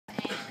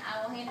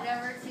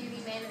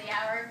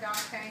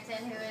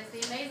Hairston, who is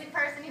the amazing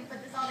person who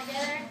put this all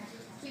together,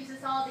 keeps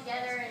us all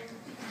together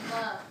in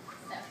love.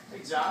 So,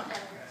 good job.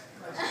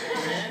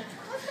 Amen.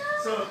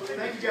 So,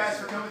 thank you guys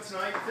for coming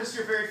tonight. If this is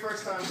your very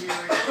first time here,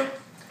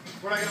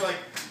 we're not going to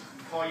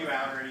call you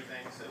out or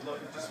anything. So, look,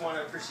 we just want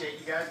to appreciate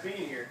you guys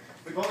being here.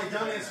 We've only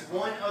done this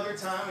one other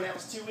time, and that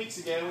was 2 weeks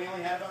ago. We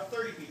only had about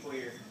 30 people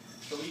here.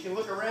 So we can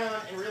look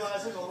around and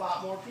realize there's a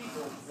lot more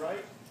people,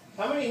 right?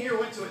 How many here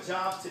went to a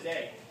job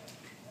today?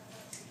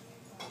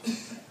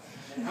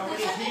 And how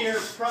many here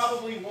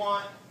probably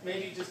want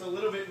maybe just a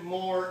little bit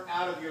more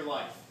out of your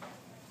life?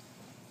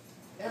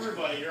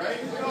 Everybody, right?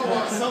 We all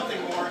want something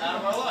more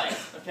out of our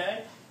life,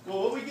 okay?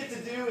 Well, what we get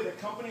to do with a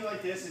company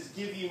like this is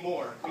give you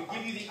more. We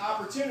give you the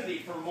opportunity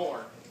for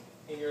more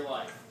in your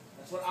life.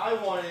 That's what I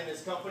wanted in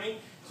this company.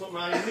 That's what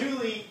my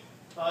newly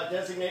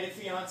designated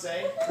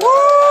fiance.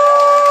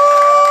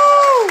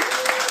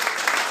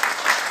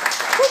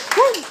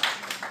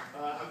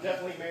 I'm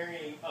definitely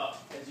marrying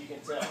up, as you can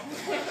tell.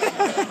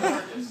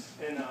 Gorgeous.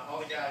 And all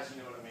the guys,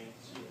 you know what I mean.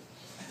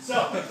 So,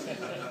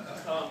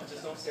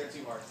 just don't stare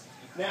too hard.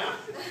 Now,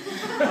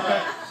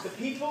 the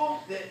people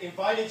that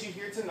invited you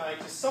here tonight,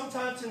 just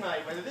sometime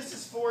tonight, whether this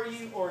is for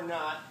you or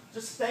not,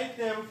 just thank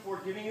them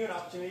for giving you an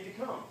opportunity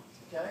to come,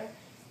 okay?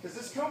 Because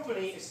this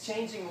company is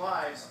changing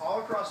lives all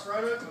across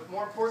Roanoke, but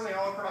more importantly,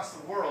 all across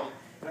the world.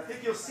 And I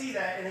think you'll see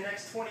that in the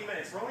next 20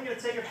 minutes. We're only going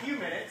to take a few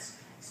minutes.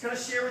 It's going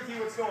to share with you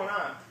what's going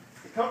on.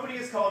 The company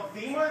is called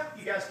Vemma.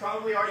 You guys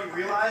probably already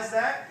realized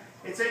that.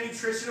 It's a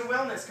nutrition and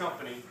wellness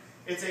company.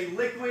 It's a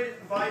liquid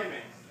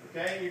vitamin.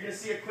 Okay, and you're going to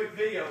see a quick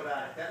video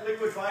about it. That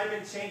liquid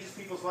vitamin changes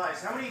people's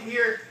lives. How many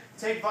here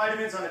take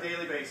vitamins on a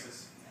daily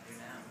basis?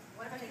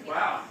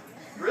 Wow.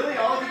 Really?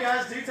 All of you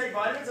guys do take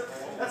vitamins?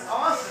 That's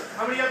awesome.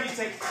 How many of you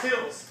take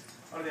pills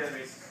on a daily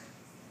basis?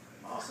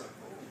 Awesome.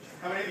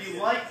 How many of you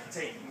like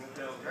taking the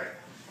pills, right?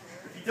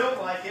 If you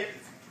don't like it,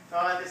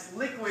 this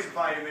liquid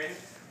vitamin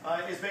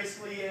is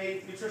basically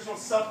a nutritional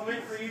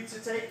supplement for you to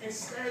take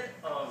instead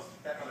of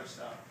that other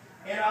stuff.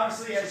 And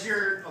obviously, as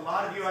a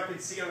lot of you I can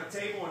see on the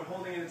table and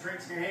holding in the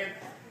drinks in your hand,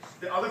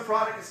 the other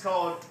product is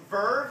called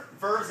Verve.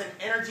 Verve's an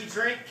energy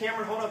drink.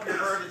 Cameron, hold up your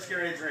Verve that you're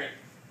going to drink.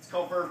 It's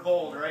called Verve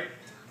Bold, right?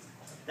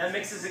 That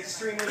mixes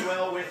extremely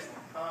well with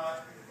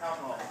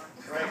alcohol,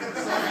 right? Some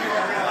of you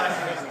are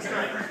realizing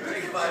tonight.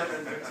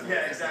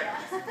 Yeah,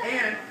 exactly.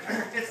 And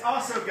it's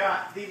also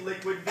got the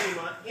liquid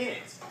Vemma in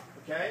it.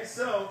 Okay,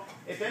 so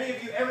if any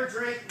of you ever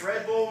drink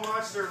Red Bull,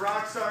 Monster,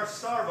 Rockstar,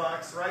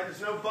 Starbucks, right? There's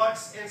no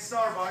bucks in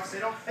Starbucks. They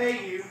don't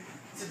pay you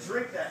to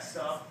drink that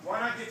stuff. Why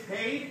not get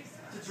paid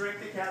to drink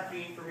the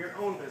caffeine from your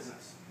own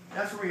business?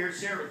 That's what we're here to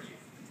share with you.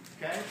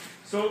 Okay?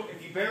 So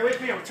if you bear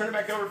with me, I'm going to turn it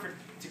back over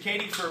to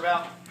Katie for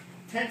about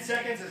 10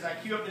 seconds as I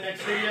cue up the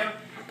next video.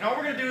 And all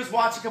we're going to do is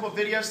watch a couple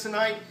videos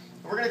tonight.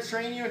 We're going to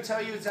train you and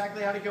tell you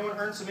exactly how to go and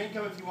earn some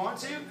income if you want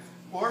to,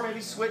 or maybe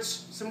switch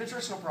some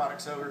nutritional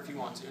products over if you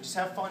want to. Just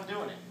have fun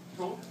doing it.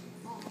 Cool.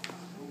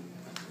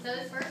 So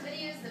this first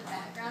video is the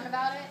background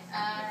about it.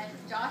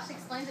 Josh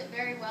explains it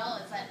very well.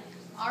 It's that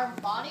our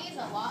body is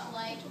a lot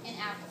like an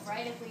apple,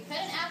 right? If we cut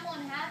an apple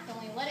in half and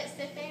we let it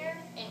sit there,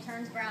 it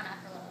turns brown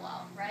after a little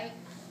while, right?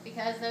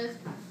 Because those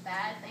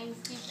bad things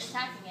keep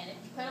attacking it.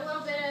 If you put a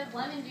little bit of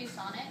lemon juice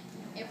on it,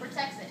 it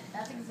protects it.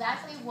 That's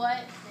exactly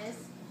what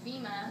this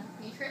Vemma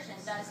nutrition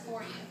does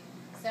for you.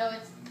 So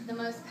it's the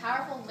most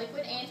powerful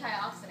liquid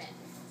antioxidant.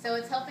 So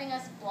it's helping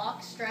us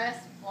block stress,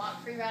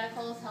 block free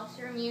radicals, helps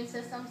your immune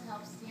systems,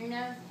 helps your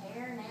nose,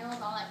 hair, nails,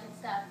 all that good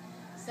stuff.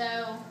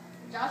 So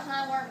Josh and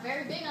I weren't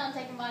very big on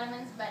taking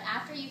vitamins, but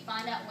after you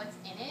find out what's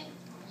in it,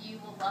 you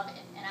will love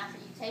it. And after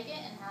you take it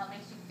and how it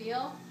makes you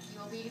feel, you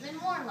will be even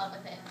more in love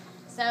with it.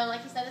 So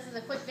like you said, this is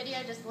a quick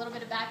video, just a little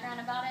bit of background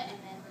about it, and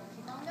then we'll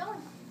keep on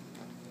going.